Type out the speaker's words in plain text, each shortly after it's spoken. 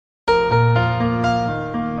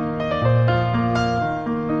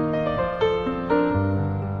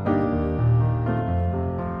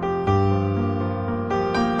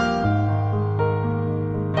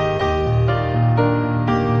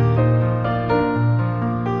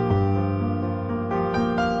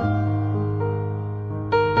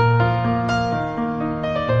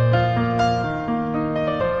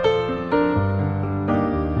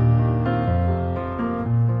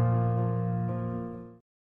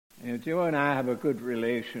You know, Joe and I have a good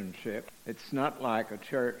relationship. It's not like a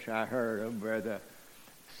church I heard of where the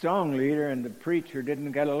song leader and the preacher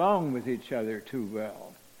didn't get along with each other too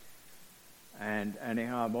well. And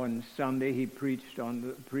anyhow, one Sunday the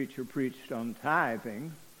preacher preached on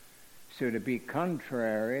tithing. So to be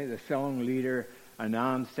contrary, the song leader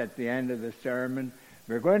announced at the end of the sermon,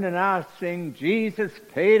 "We're going to now sing 'Jesus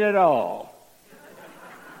Paid It All.'"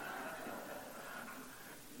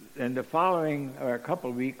 And a couple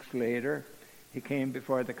of weeks later, he came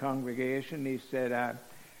before the congregation. He said, "I'm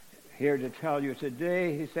here to tell you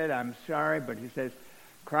today," he said, "I'm sorry, but he says,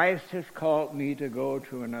 Christ has called me to go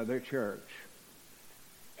to another church."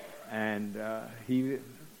 And he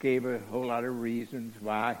gave a whole lot of reasons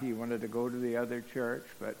why he wanted to go to the other church.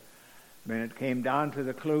 But when it came down to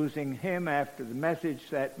the closing hymn after the message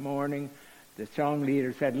that morning, the song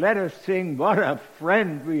leader said, "Let us sing 'What a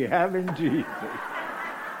Friend We Have in Jesus.'"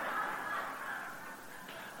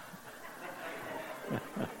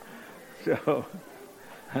 So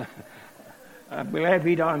I'm glad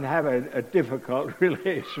we don't have a difficult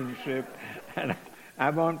relationship, and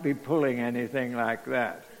I won't be pulling anything like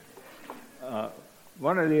that.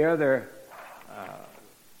 One of the other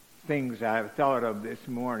things I've thought of this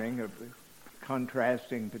morning, of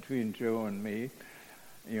contrasting between Joe and me,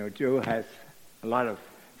 you know, Joe has a lot of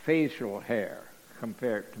facial hair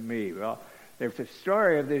compared to me. Well, there's a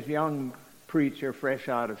story of this young preacher fresh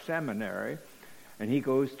out of seminary, and he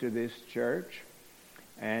goes to this church,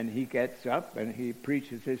 and he gets up and he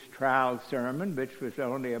preaches his trial sermon, which was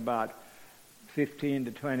only about 15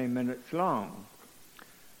 to 20 minutes long.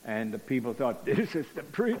 And the people thought, "This is the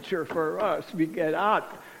preacher for us. We get out.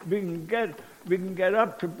 We can get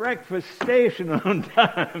up to breakfast station on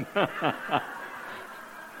time.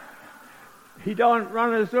 He don't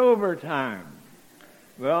run us overtime."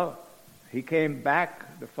 Well, he came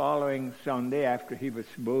back the following Sunday after he was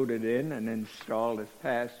voted in and installed as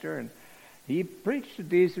pastor, and he preached a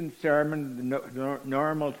decent sermon, the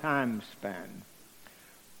normal time span.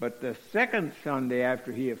 But the second Sunday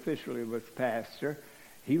after he officially was pastor,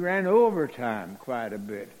 he ran overtime quite a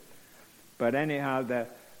bit. But anyhow,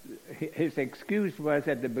 his excuse was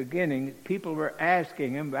at the beginning, people were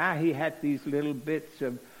asking him why he had these little bits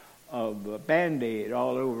of Band-Aid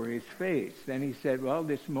all over his face. Then he said, "Well,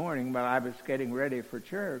 this morning while I was getting ready for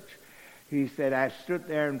church," he said, "I stood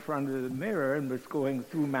there in front of the mirror and was going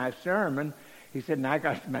through my sermon." He said, "And I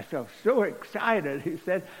got myself so excited," he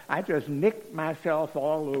said, "I just nicked myself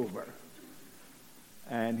all over."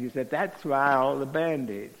 And he said, "That's why all the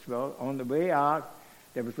Band-Aids." Well, on the way out,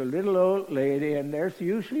 there was a little old lady, and there's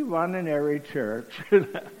usually one in every church.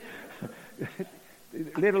 The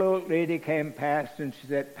little old lady came past, and she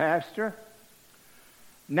said, "Pastor,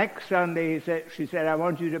 next Sunday," she said, "I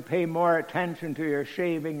want you to pay more attention to your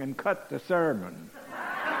shaving and cut the sermon."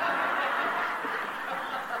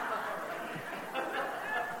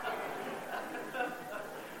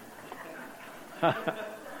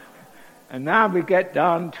 And now we get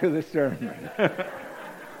down to the sermon.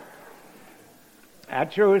 I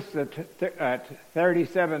chose the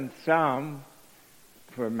 37th Psalm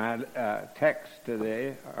for my text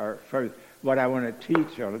today, or for what I want to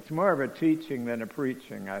teach on. It's more of a teaching than a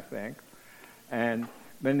preaching, I think. And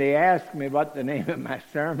when they asked me what the name of my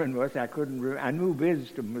sermon was, I knew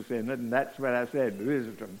wisdom was in it, and that's what I said,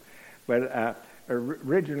 wisdom. But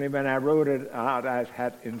originally when I wrote it out, I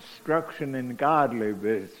had instruction in godly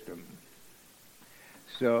wisdom.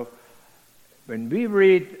 So when we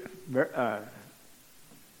read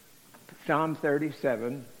Psalm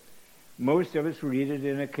 37, most of us read it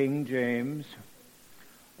in a King James,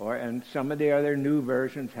 and some of the other new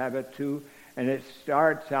versions have it too, and it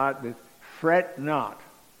starts out with, "Fret not."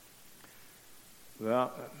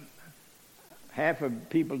 Well, half of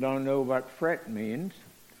people don't know what fret means.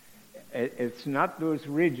 It's not those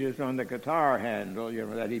ridges on the guitar handle,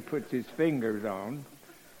 that he puts his fingers on,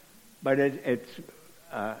 but it's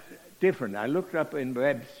different. I looked up in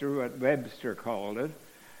Webster what Webster called it,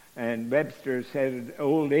 and Webster said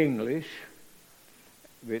Old English,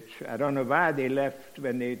 which I don't know why they left,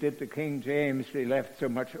 when they did the King James, they left so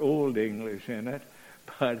much Old English in it,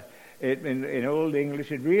 but in Old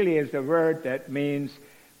English, it really is a word that means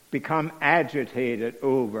become agitated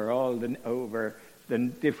over the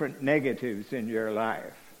different negatives in your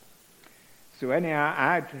life. So anyhow,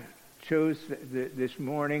 I chose this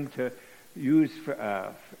morning to use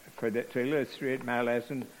to illustrate my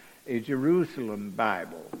lesson a Jerusalem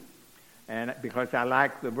Bible, and because I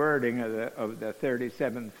like the wording of the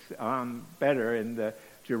 37th Psalm better in the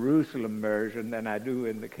Jerusalem version than I do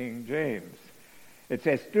in the King James. It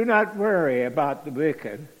says, "Do not worry about the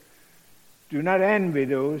wicked. Do not envy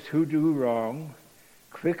those who do wrong.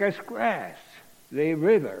 Quick as grass, they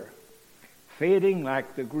wither, fading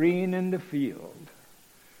like the green in the field.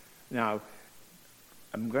 Now,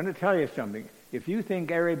 I'm going to tell you something. If you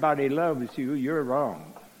think everybody loves you, you're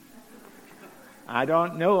wrong. I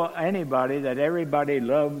don't know anybody that everybody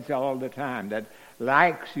loves all the time, that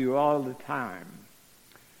likes you all the time.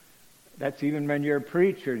 That's even when you're a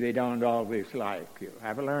preacher, they don't always like you.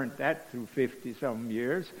 I've learned that through 50-some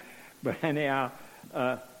years. But anyhow,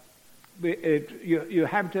 you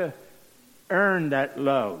have to earn that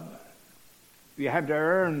love. You have to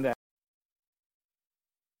earn that.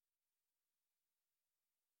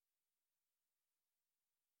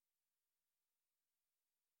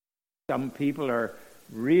 Some people are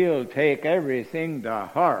real, take everything to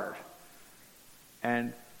heart.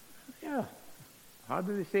 And, yeah, how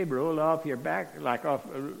do they say, roll off your back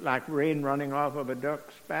like rain running off of a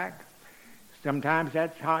duck's back? Sometimes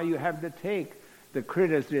that's how you have to take the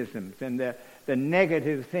criticisms and the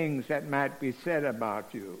negative things that might be said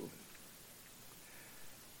about you.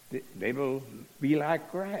 They will be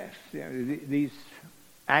like grass. You know, these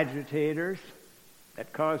agitators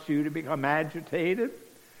that cause you to become agitated,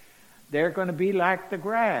 they're going to be like the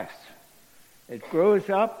grass. It grows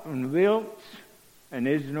up and wilts and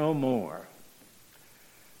is no more.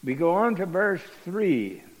 We go on to verse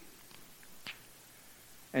 3,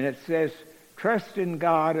 and it says, trust in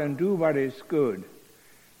God and do what is good.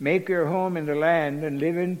 Make your home in the land and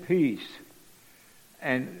live in peace.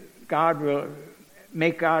 And God will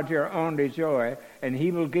make God your only joy, and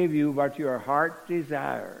He will give you what your heart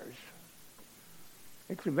desires.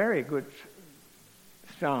 It's a very good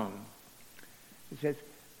song. It says,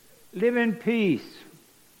 live in peace.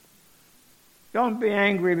 Don't be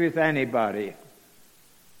angry with anybody.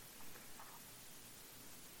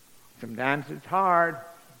 Sometimes it's hard.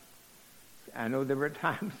 I know there were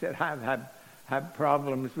times that I've had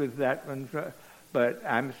problems with that one, but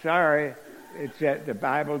I'm sorry. It's that the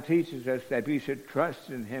Bible teaches us that we should trust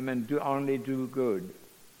in Him and only do good.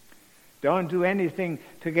 Don't do anything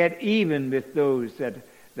to get even with those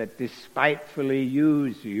that despitefully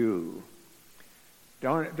use you.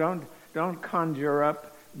 Don't conjure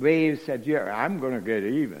up ways that I'm going to get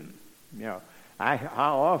even. You know,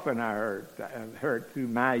 how often I've heard through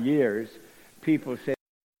my years people say,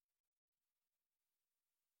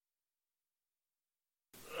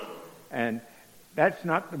 and that's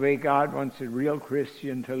not the way God wants a real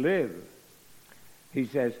Christian to live. He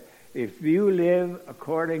says, if you live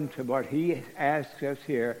according to what He asks us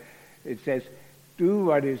here, it says, do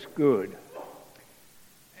what is good.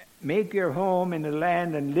 Make your home in the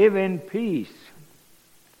land and live in peace.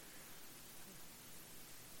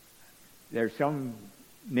 There's some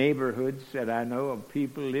neighborhoods that I know of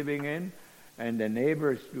people living in, and the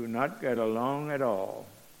neighbors do not get along at all.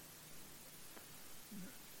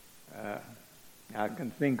 I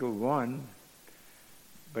can think of one,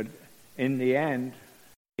 but in the end,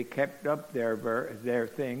 they kept up their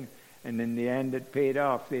thing, and in the end it paid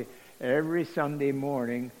off. Every Sunday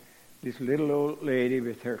morning, this little old lady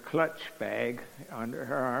with her clutch bag under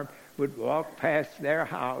her arm would walk past their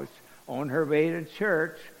house on her way to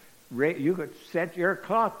church. You could set your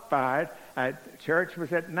clock by it. Church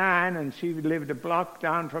was at 9, and she lived a block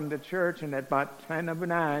down from the church, and at about 10 of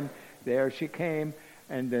 9, there she came,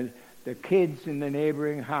 and the kids in the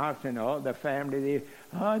neighboring house and all the family,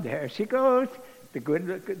 there she goes,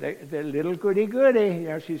 the little goody-goody. You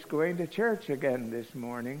know, she's going to church again this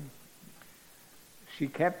morning. She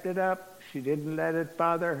kept it up. She didn't let it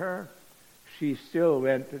bother her. She still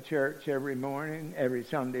went to church every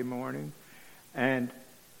Sunday morning. And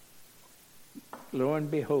lo and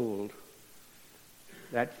behold,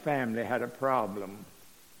 that family had a problem.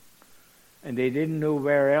 And they didn't know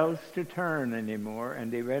where else to turn anymore,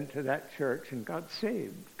 and they went to that church and got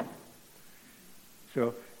saved.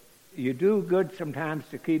 So you do good sometimes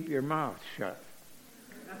to keep your mouth shut.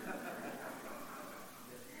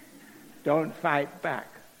 Don't fight back.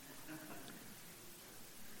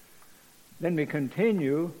 Then we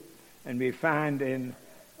continue, and we find in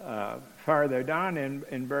farther down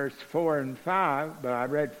in verse 4 and 5, but I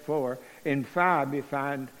read 4. In 5 we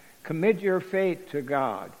find, commit your faith to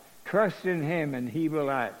God. Trust in Him and He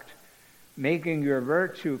will act, making your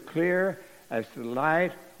virtue clear as the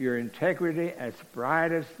light, your integrity as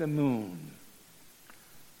bright as the moon.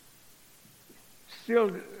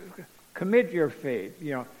 Still, commit your faith,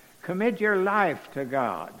 commit your life to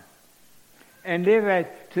God and live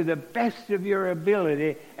to the best of your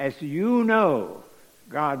ability as you know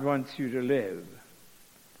God wants you to live.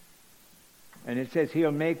 And it says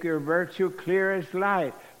He'll make your virtue clear as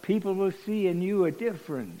light. People will see in you a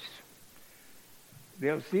difference.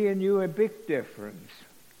 They'll see in you a big difference.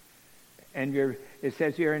 And it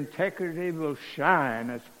says your integrity will shine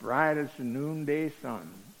as bright as the noonday sun.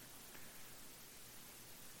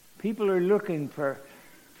 People are looking for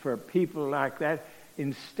people like that.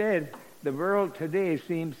 Instead, the world today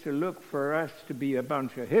seems to look for us to be a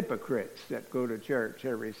bunch of hypocrites that go to church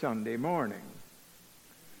every Sunday morning.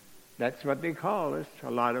 That's what they call us,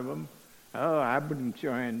 a lot of them. Oh, I wouldn't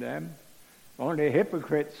join them. Only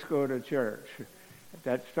hypocrites go to church.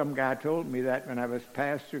 Some guy told me that when I was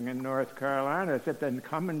pastoring in North Carolina. I said, then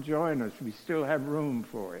come and join us. We still have room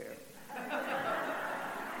for you.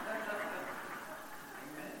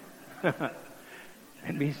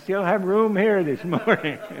 And we still have room here this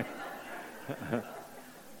morning.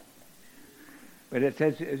 But it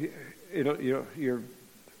says it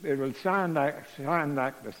will shine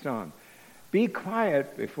like the sun. Be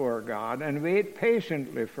quiet before God and wait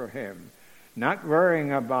patiently for Him, not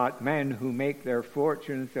worrying about men who make their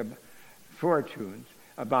fortunes,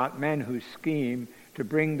 about men who scheme to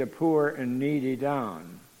bring the poor and needy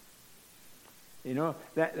down. You know,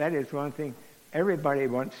 that is one thing. Everybody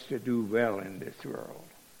wants to do well in this world.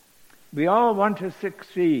 We all want to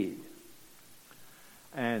succeed.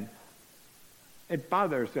 And it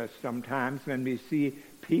bothers us sometimes when we see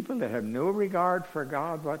people that have no regard for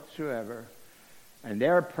God whatsoever, and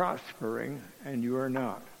they're prospering and you are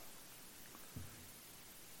not.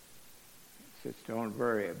 It says, don't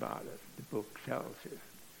worry about it, the book tells you.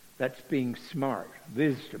 That's being smart,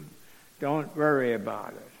 wisdom. Don't worry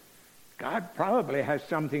about it. God probably has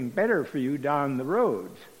something better for you down the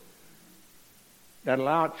road that'll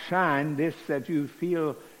outshine this that you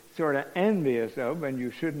feel sort of envious of when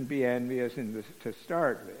you shouldn't be envious to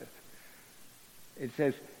start with. It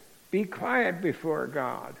says, be quiet before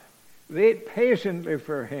God. Wait patiently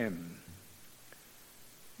for Him.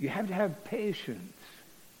 You have to have patience.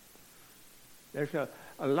 There's a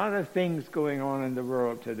lot of things going on in the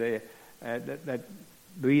world today that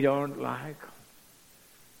we don't like.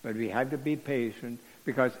 But we have to be patient,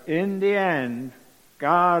 because in the end,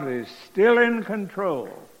 God is still in control.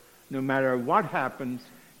 No matter what happens,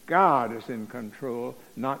 God is in control,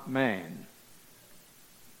 not man.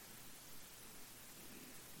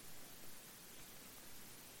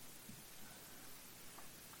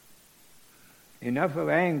 Enough of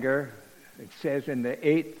anger, it says in the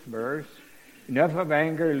 8th verse, enough of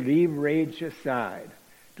anger, leave rage aside.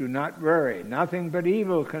 Do not worry, nothing but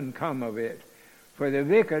evil can come of it. For the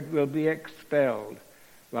wicked will be expelled,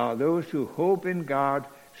 while those who hope in God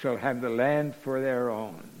shall have the land for their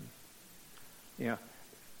own. You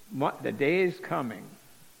know, the day is coming.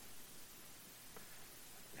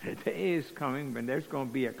 The day is coming when there's going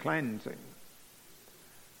to be a cleansing.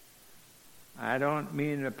 I don't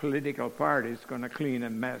mean a political party's going to clean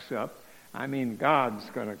a mess up. I mean God's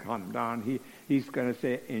going to come down. He's going to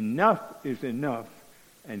say, enough is enough,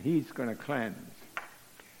 and He's going to cleanse.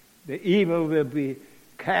 The evil will be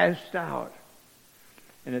cast out.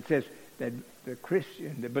 And it says that the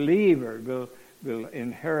Christian, the believer, will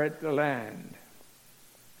inherit the land.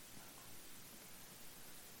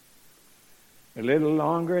 A little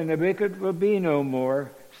longer, and the wicked will be no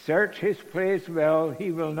more. Search his place well,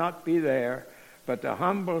 he will not be there. But the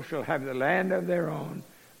humble shall have the land of their own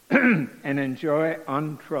and enjoy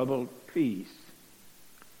untroubled peace.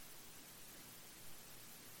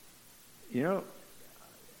 You know,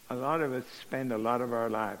 a lot of us spend a lot of our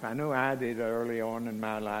life, I know I did early on in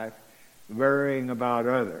my life, worrying about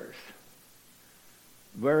others.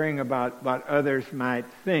 Worrying about what others might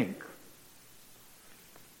think.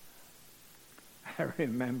 I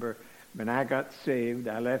remember when I got saved,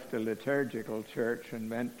 I left a liturgical church and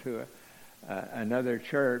went to another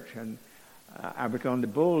church, and I was on the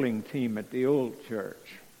bowling team at the old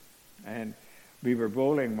church. And we were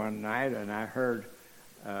bowling one night, and I heard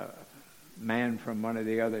man from one of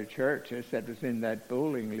the other churches that was in that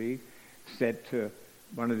bowling league said to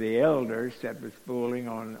one of the elders that was bowling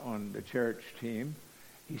on the church team,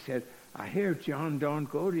 he said, I hear John don't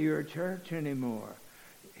go to your church anymore.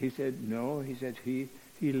 He said, no. He said, he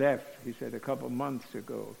left, he said, a couple months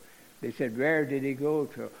ago. They said, where did he go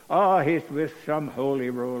to? Oh, he's with some holy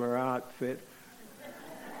roller outfit.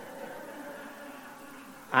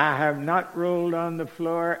 I have not rolled on the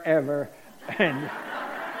floor ever, and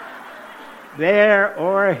there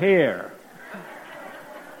or here.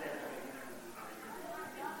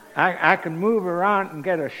 I can move around and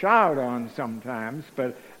get a shout on sometimes,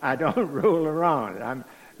 but I don't roll around.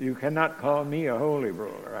 You cannot call me a holy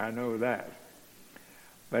roller, I know that.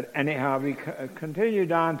 But anyhow, we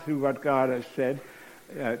continued on through what God has said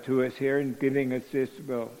to us here in giving us this,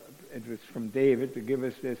 well, it was from David to give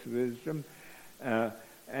us this wisdom.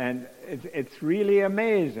 And it's really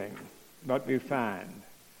amazing what we find.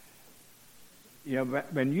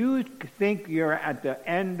 When you think you're at the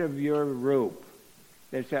end of your rope,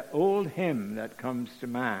 there's that old hymn that comes to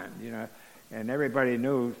mind, and everybody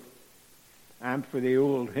knows I'm for the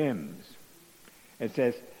old hymns. It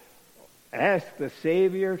says, ask the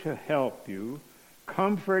Savior to help you,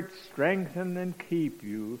 comfort, strengthen, and keep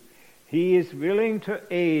you. He is willing to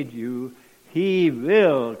aid you. He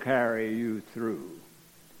will carry you through.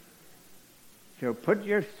 So put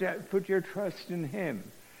your trust in Him,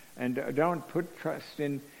 and don't put trust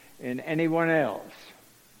in anyone else.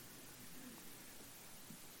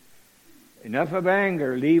 Enough of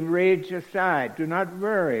anger. Leave rage aside. Do not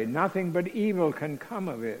worry. Nothing but evil can come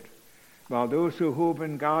of it. While those who hope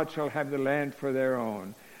in God shall have the land for their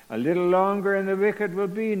own. A little longer and the wicked will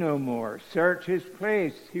be no more. Search his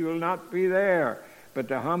place. He will not be there. But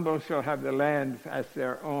the humble shall have the land as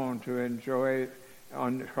their own to enjoy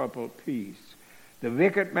untroubled peace. The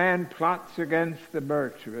wicked man plots against the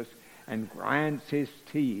virtuous and grinds his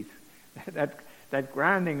teeth. That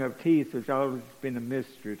grinding of teeth has always been a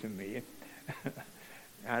mystery to me.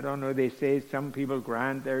 I don't know, they say some people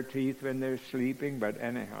grind their teeth when they're sleeping, but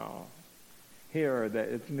anyhow,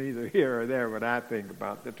 it's neither here or there what I think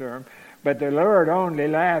about the term. But the Lord only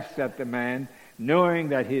laughs at the man, knowing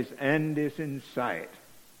that his end is in sight.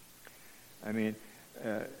 I mean,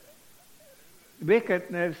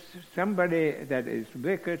 wickedness, somebody that is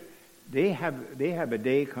wicked, they have a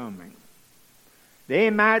day coming. They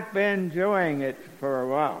might be enjoying it for a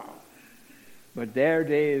while, but their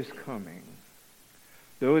day is coming.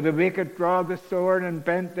 Though the wicked draw the sword and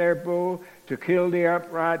bent their bow to kill the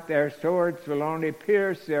upright, their swords will only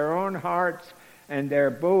pierce their own hearts, and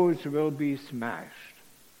their bows will be smashed.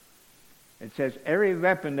 It says every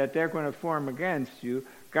weapon that they're going to form against you,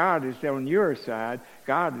 God is on your side.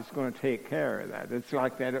 God is going to take care of that. It's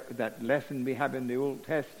like that lesson we have in the Old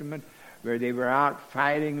Testament where they were out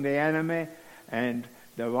fighting the enemy, and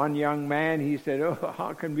the one young man, he said, oh,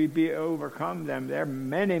 how can we overcome them? They're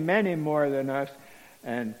many, many more than us.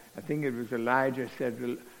 And I think it was Elijah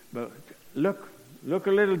said, but look a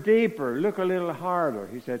little deeper, look a little harder.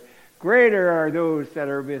 He said, greater are those that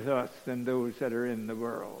are with us than those that are in the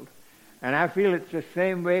world. And I feel it's the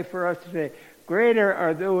same way for us today. Greater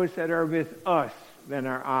are those that are with us than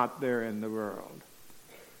are out there in the world.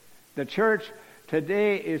 The church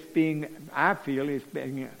today is being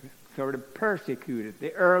sort of persecuted,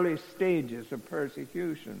 the early stages of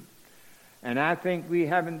persecution. And I think we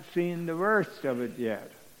haven't seen the worst of it yet.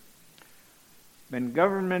 When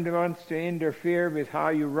government wants to interfere with how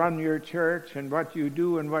you run your church and what you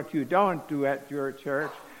do and what you don't do at your church,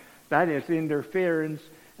 that is interference,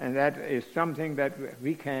 and that is something that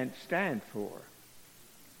we can't stand for.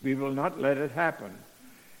 We will not let it happen.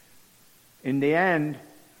 In the end,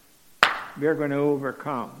 we're going to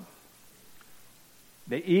overcome.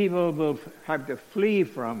 The evil will have to flee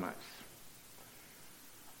from us.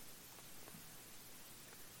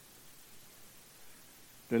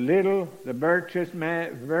 The little the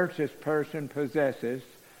virtuous person possesses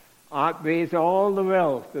outweighs all the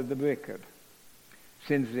wealth of the wicked,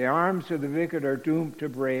 since the arms of the wicked are doomed to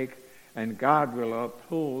break, and God will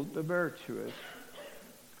uphold the virtuous.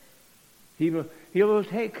 He will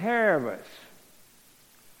take care of us.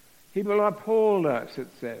 He will uphold us, it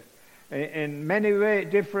says, in many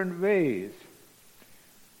different ways.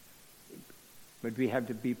 But we have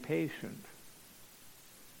to be patient.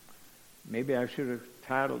 Maybe I should have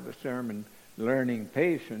titled the sermon Learning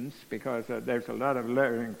Patience, because there's a lot of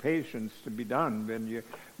learning patience to be done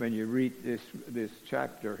when you read this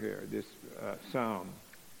chapter here, this psalm.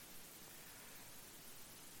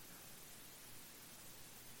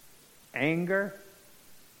 Anger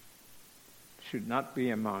should not be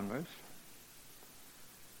among us.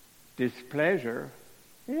 Displeasure,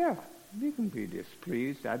 yeah, we can be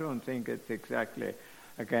displeased. I don't think it's exactly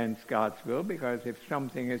against God's will, because if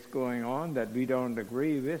something is going on that we don't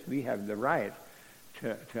agree with, we have the right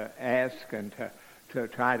to ask and to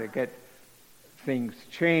try to get things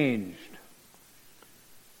changed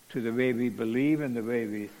to the way we believe and the way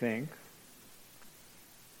we think.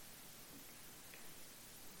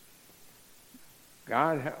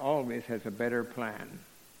 God always has a better plan.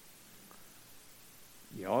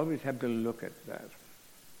 You always have to look at that.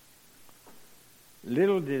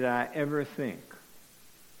 Little did I ever think,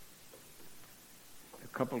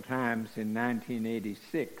 a couple times in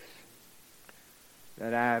 1986,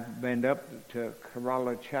 that I went up to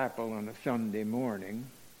Corolla Chapel on a Sunday morning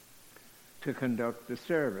to conduct the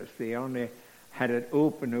service. They only had it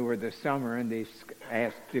open over the summer, and they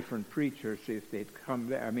asked different preachers if they'd come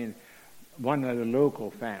there. I mean, one of the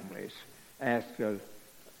local families asked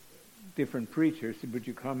different preachers, would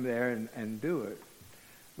you come there and do it?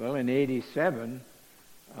 Well, in 87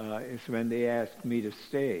 is when they asked me to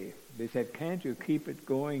stay. They said, can't you keep it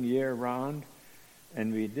going year-round?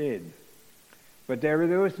 And we did. But there were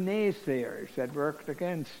those naysayers that worked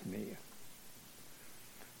against me.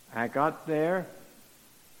 I got there.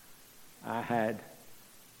 I had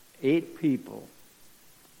 8 people.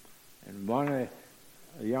 And one, a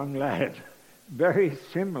young lad, very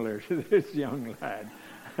similar to this young lad,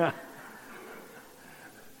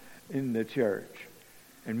 in the church.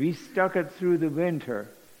 And we stuck it through the winter.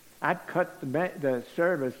 I'd cut the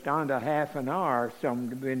service down to half an hour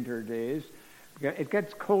some winter days. It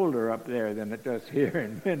gets colder up there than it does here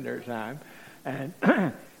in winter time. And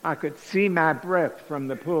I could see my breath from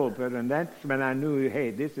the pulpit, and that's when I knew, hey,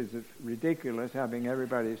 this is ridiculous having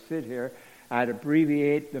everybody sit here. I'd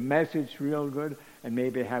abbreviate the message real good and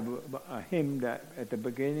maybe have a hymn at the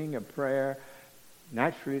beginning, a prayer,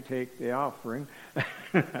 naturally take the offering,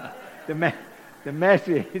 the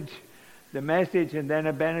message, and then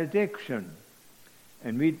a benediction.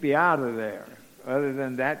 And we'd be out of there. Other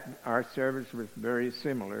than that, our service was very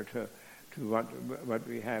similar to what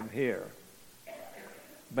we have here.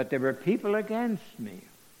 But there were people against me.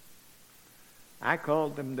 I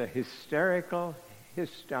called them the hysterical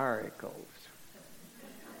historicals.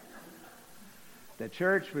 The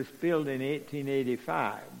church was built in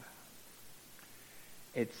 1885.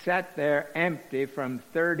 It sat there empty from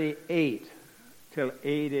 38 till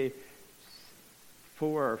 84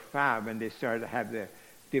 or 5 when they started to have the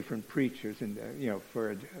different preachers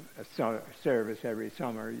for a service every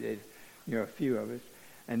summer. A few of us.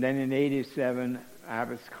 And then in 87, I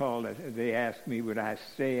was called. They asked me would I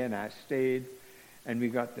stay, and I stayed, and we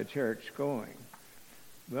got the church going.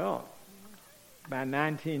 Well, by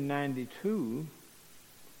 1992,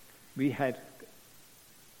 we had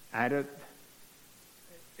added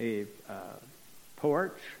a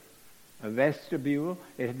porch, a vestibule.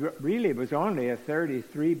 It really was only a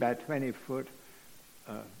 33 by 20 foot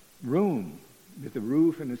room with a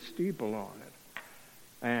roof and a steeple on it.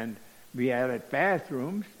 And we added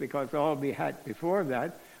bathrooms because all we had before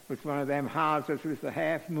that was one of them houses with the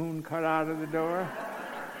half moon cut out of the door.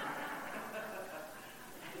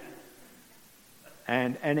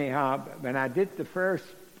 And anyhow, when I did the first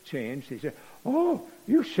change, he said, "Oh,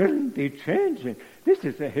 you shouldn't be changing. This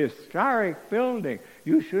is a historic building.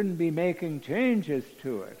 You shouldn't be making changes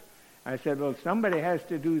to it." I said, "Well, somebody has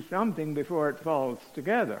to do something before it falls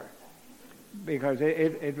together," because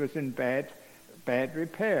it was in bad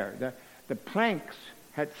repair. The planks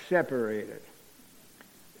had separated.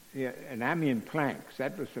 Yeah, and I mean planks.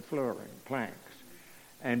 That was the flooring, planks.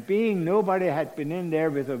 And being nobody had been in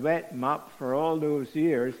there with a wet mop for all those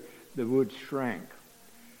years, the wood shrank.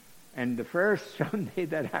 And the first Sunday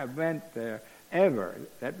that I went there ever,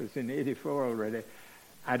 that was in 84 already,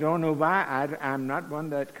 I don't know why, I'm not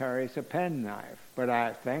one that carries a penknife, but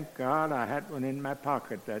I thank God I had one in my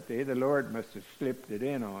pocket that day. The Lord must have slipped it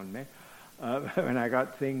in on me when I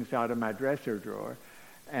got things out of my dresser drawer.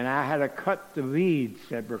 And I had to cut the weeds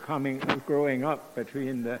that were growing up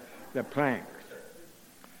between the planks.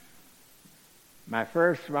 My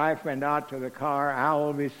first wife went out to the car. I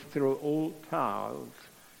always throw old towels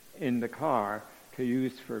in the car to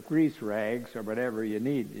use for grease rags or whatever you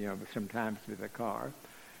need, sometimes with the car.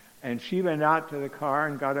 And she went out to the car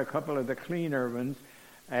and got a couple of the cleaner ones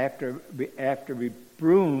after we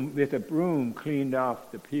with a broom cleaned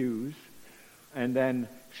off the pews, and then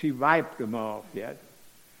she wiped them off yet.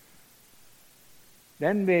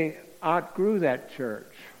 Then we outgrew that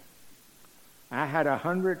church. I had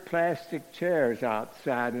 100 plastic chairs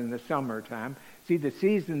outside in the summertime. See, the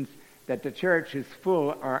seasons that the church is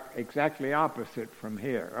full are exactly opposite from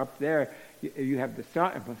here. Up there, you have the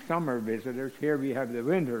summer visitors. Here we have the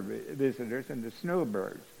winter visitors and the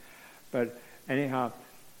snowbirds. But anyhow,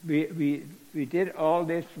 we did all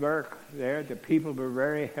this work there. The people were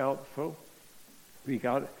very helpful. We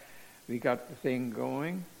got the thing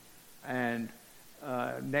going, and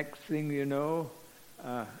next thing you know,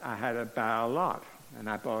 I had to buy a lot, and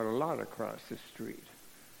I bought a lot across the street.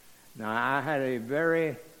 Now, I had a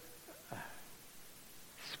very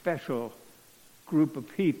special group of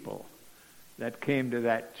people that came to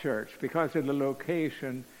that church because of the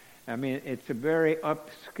location. I mean, it's a very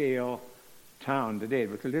upscale town today. It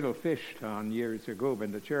was a little fish town years ago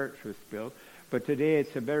when the church was built, but today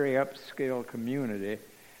it's a very upscale community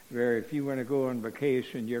where if you want to go on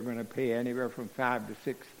vacation, you're going to pay anywhere from $5,000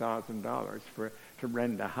 to $6,000 to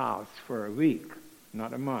rent a house for a week,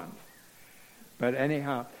 not a month. But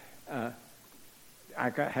anyhow, I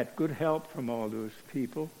had good help from all those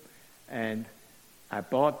people, and I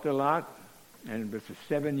bought the lot, and it was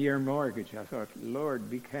a 7-year mortgage. I thought,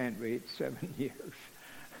 Lord, we can't wait 7 years.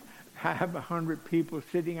 have 100 people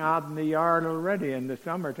sitting out in the yard already in the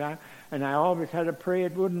summertime, and I always had to pray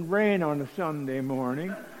it wouldn't rain on a Sunday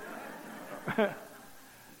morning,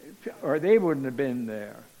 or they wouldn't have been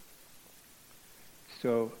there.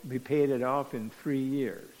 So we paid it off in 3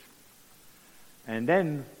 years. And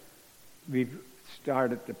then we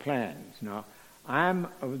started the plans. Now, I'm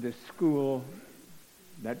of the school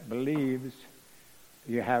that believes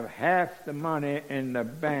you have half the money in the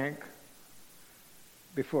bank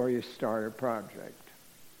before you start a project.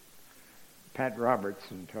 Pat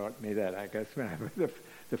Robertson taught me that, I guess, when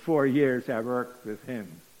the 4 years I worked with him.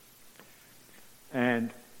 And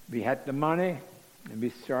we had the money, and we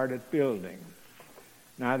started building.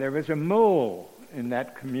 Now, there was a mole in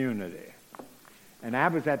that community. And I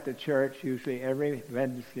was at the church usually every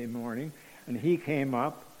Wednesday morning, and he came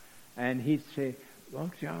up, and he'd say,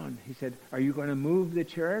 "Well, John," he said, "are you going to move the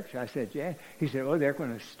church?" I said, "Yeah." He said, "Oh, they're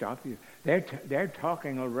going to stop you. They're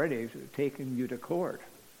talking already, taking you to court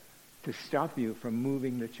to stop you from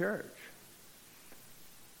moving the church."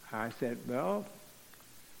 I said, "Well,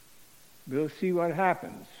 we'll see what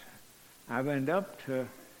happens." I went up to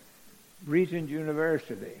Regent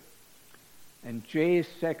University, and Jay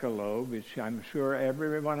Sekulow, which I'm sure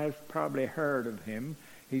everyone has probably heard of him,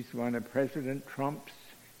 he's one of President Trump's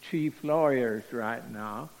chief lawyers right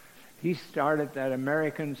now. He started that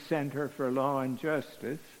American Center for Law and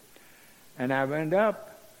Justice, and I went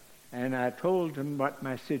up and I told him what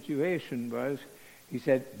my situation was. He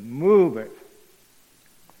said, "Move it."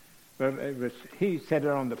 But he said it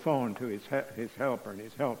on the phone to his helper, and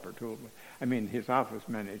his helper told me. I mean, his office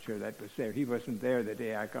manager that was there. He wasn't there the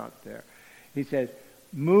day I got there. He said,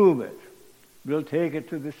 "Move it. We'll take it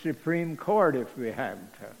to the Supreme Court if we have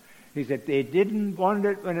to." He said, "They didn't want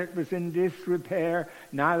it when it was in disrepair.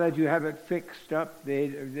 Now that you have it fixed up,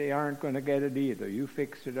 they aren't going to get it either. You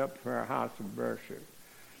fix it up for a house of worship."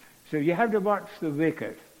 So you have to watch the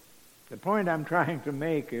wicked. The point I'm trying to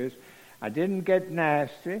make is, I didn't get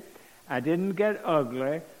nasty, I didn't get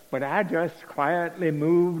ugly, but I just quietly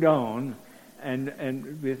moved on, and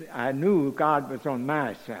I knew God was on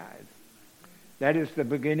my side. That is the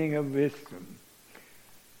beginning of wisdom.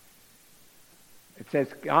 It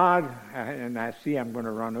says God, and I see I'm going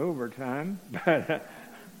to run over time, but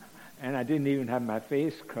and I didn't even have my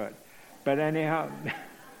face cut. But anyhow,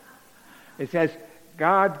 it says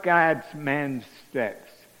God guides man's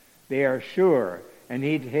steps. They are sure, and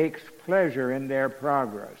he takes pleasure in their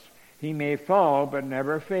progress. He may fall, but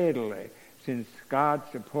never fatally, since God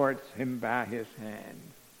supports him by his hand.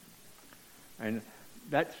 And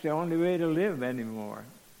that's the only way to live anymore.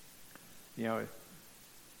 You know,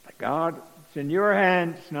 God, it's in your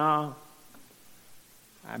hands now.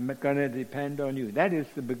 I'm going to depend on you. That is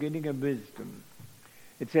the beginning of wisdom.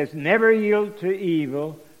 It says, never yield to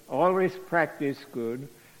evil, always practice good.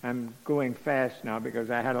 I'm going fast now because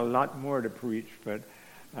I had a lot more to preach, but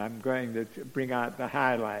I'm going to bring out the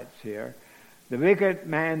highlights here. The wicked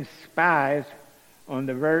man spies on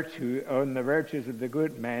the virtues of the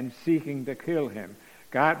good man, seeking to kill him.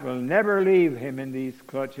 God will never leave him in these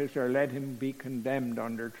clutches or let him be condemned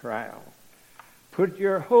under trial. Put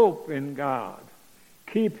your hope in God.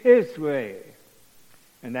 Keep his way.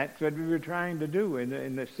 And that's what we were trying to do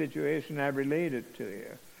in the situation I related to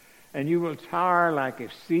you. And you will tower like a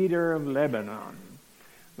cedar of Lebanon.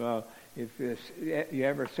 Well, if you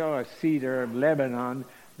ever saw a cedar of Lebanon,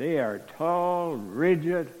 they are tall,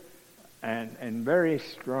 rigid, and very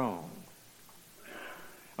strong.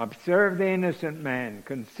 Observe the innocent man,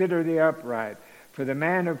 consider the upright. For the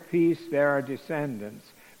man of peace there are descendants,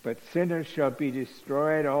 but sinners shall be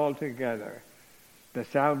destroyed altogether. The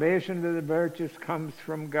salvation of the virtuous comes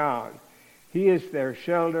from God. He is their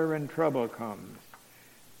shelter when trouble comes.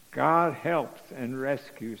 God helps and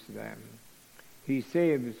rescues them. He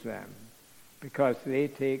saves them because they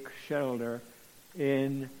take shelter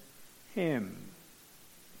in him.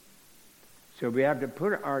 So we have to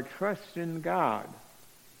put our trust in God.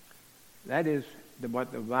 That is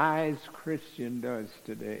what the wise Christian does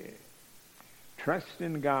today. Trust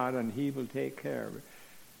in God and he will take care of it.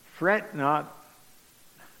 Fret not.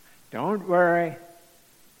 Don't worry.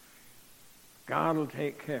 God will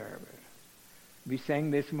take care of it. We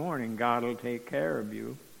sang this morning, God will take care of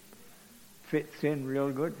you. Fits in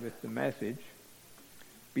real good with the message.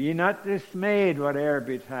 Be not dismayed, whate'er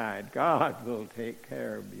betide. God will take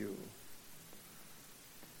care of you.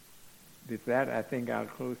 With that, I think I'll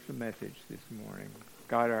close the message this morning.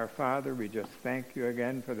 God our Father, we just thank you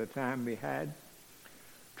again for the time we had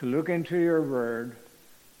to look into your word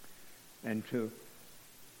and to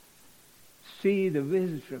see the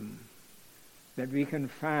wisdom that we can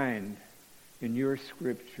find in your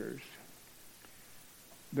scriptures.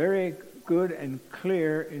 very good and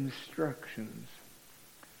clear instructions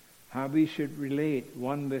how we should relate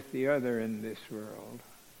one with the other in this world.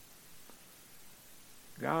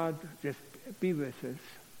 God, just be with us.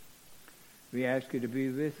 We ask you to be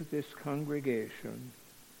with this congregation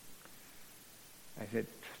as it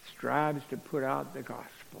strives to put out the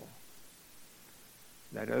gospel,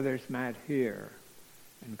 that others might hear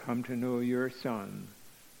and come to know your Son,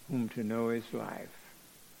 whom to know is life.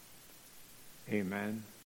 Amen.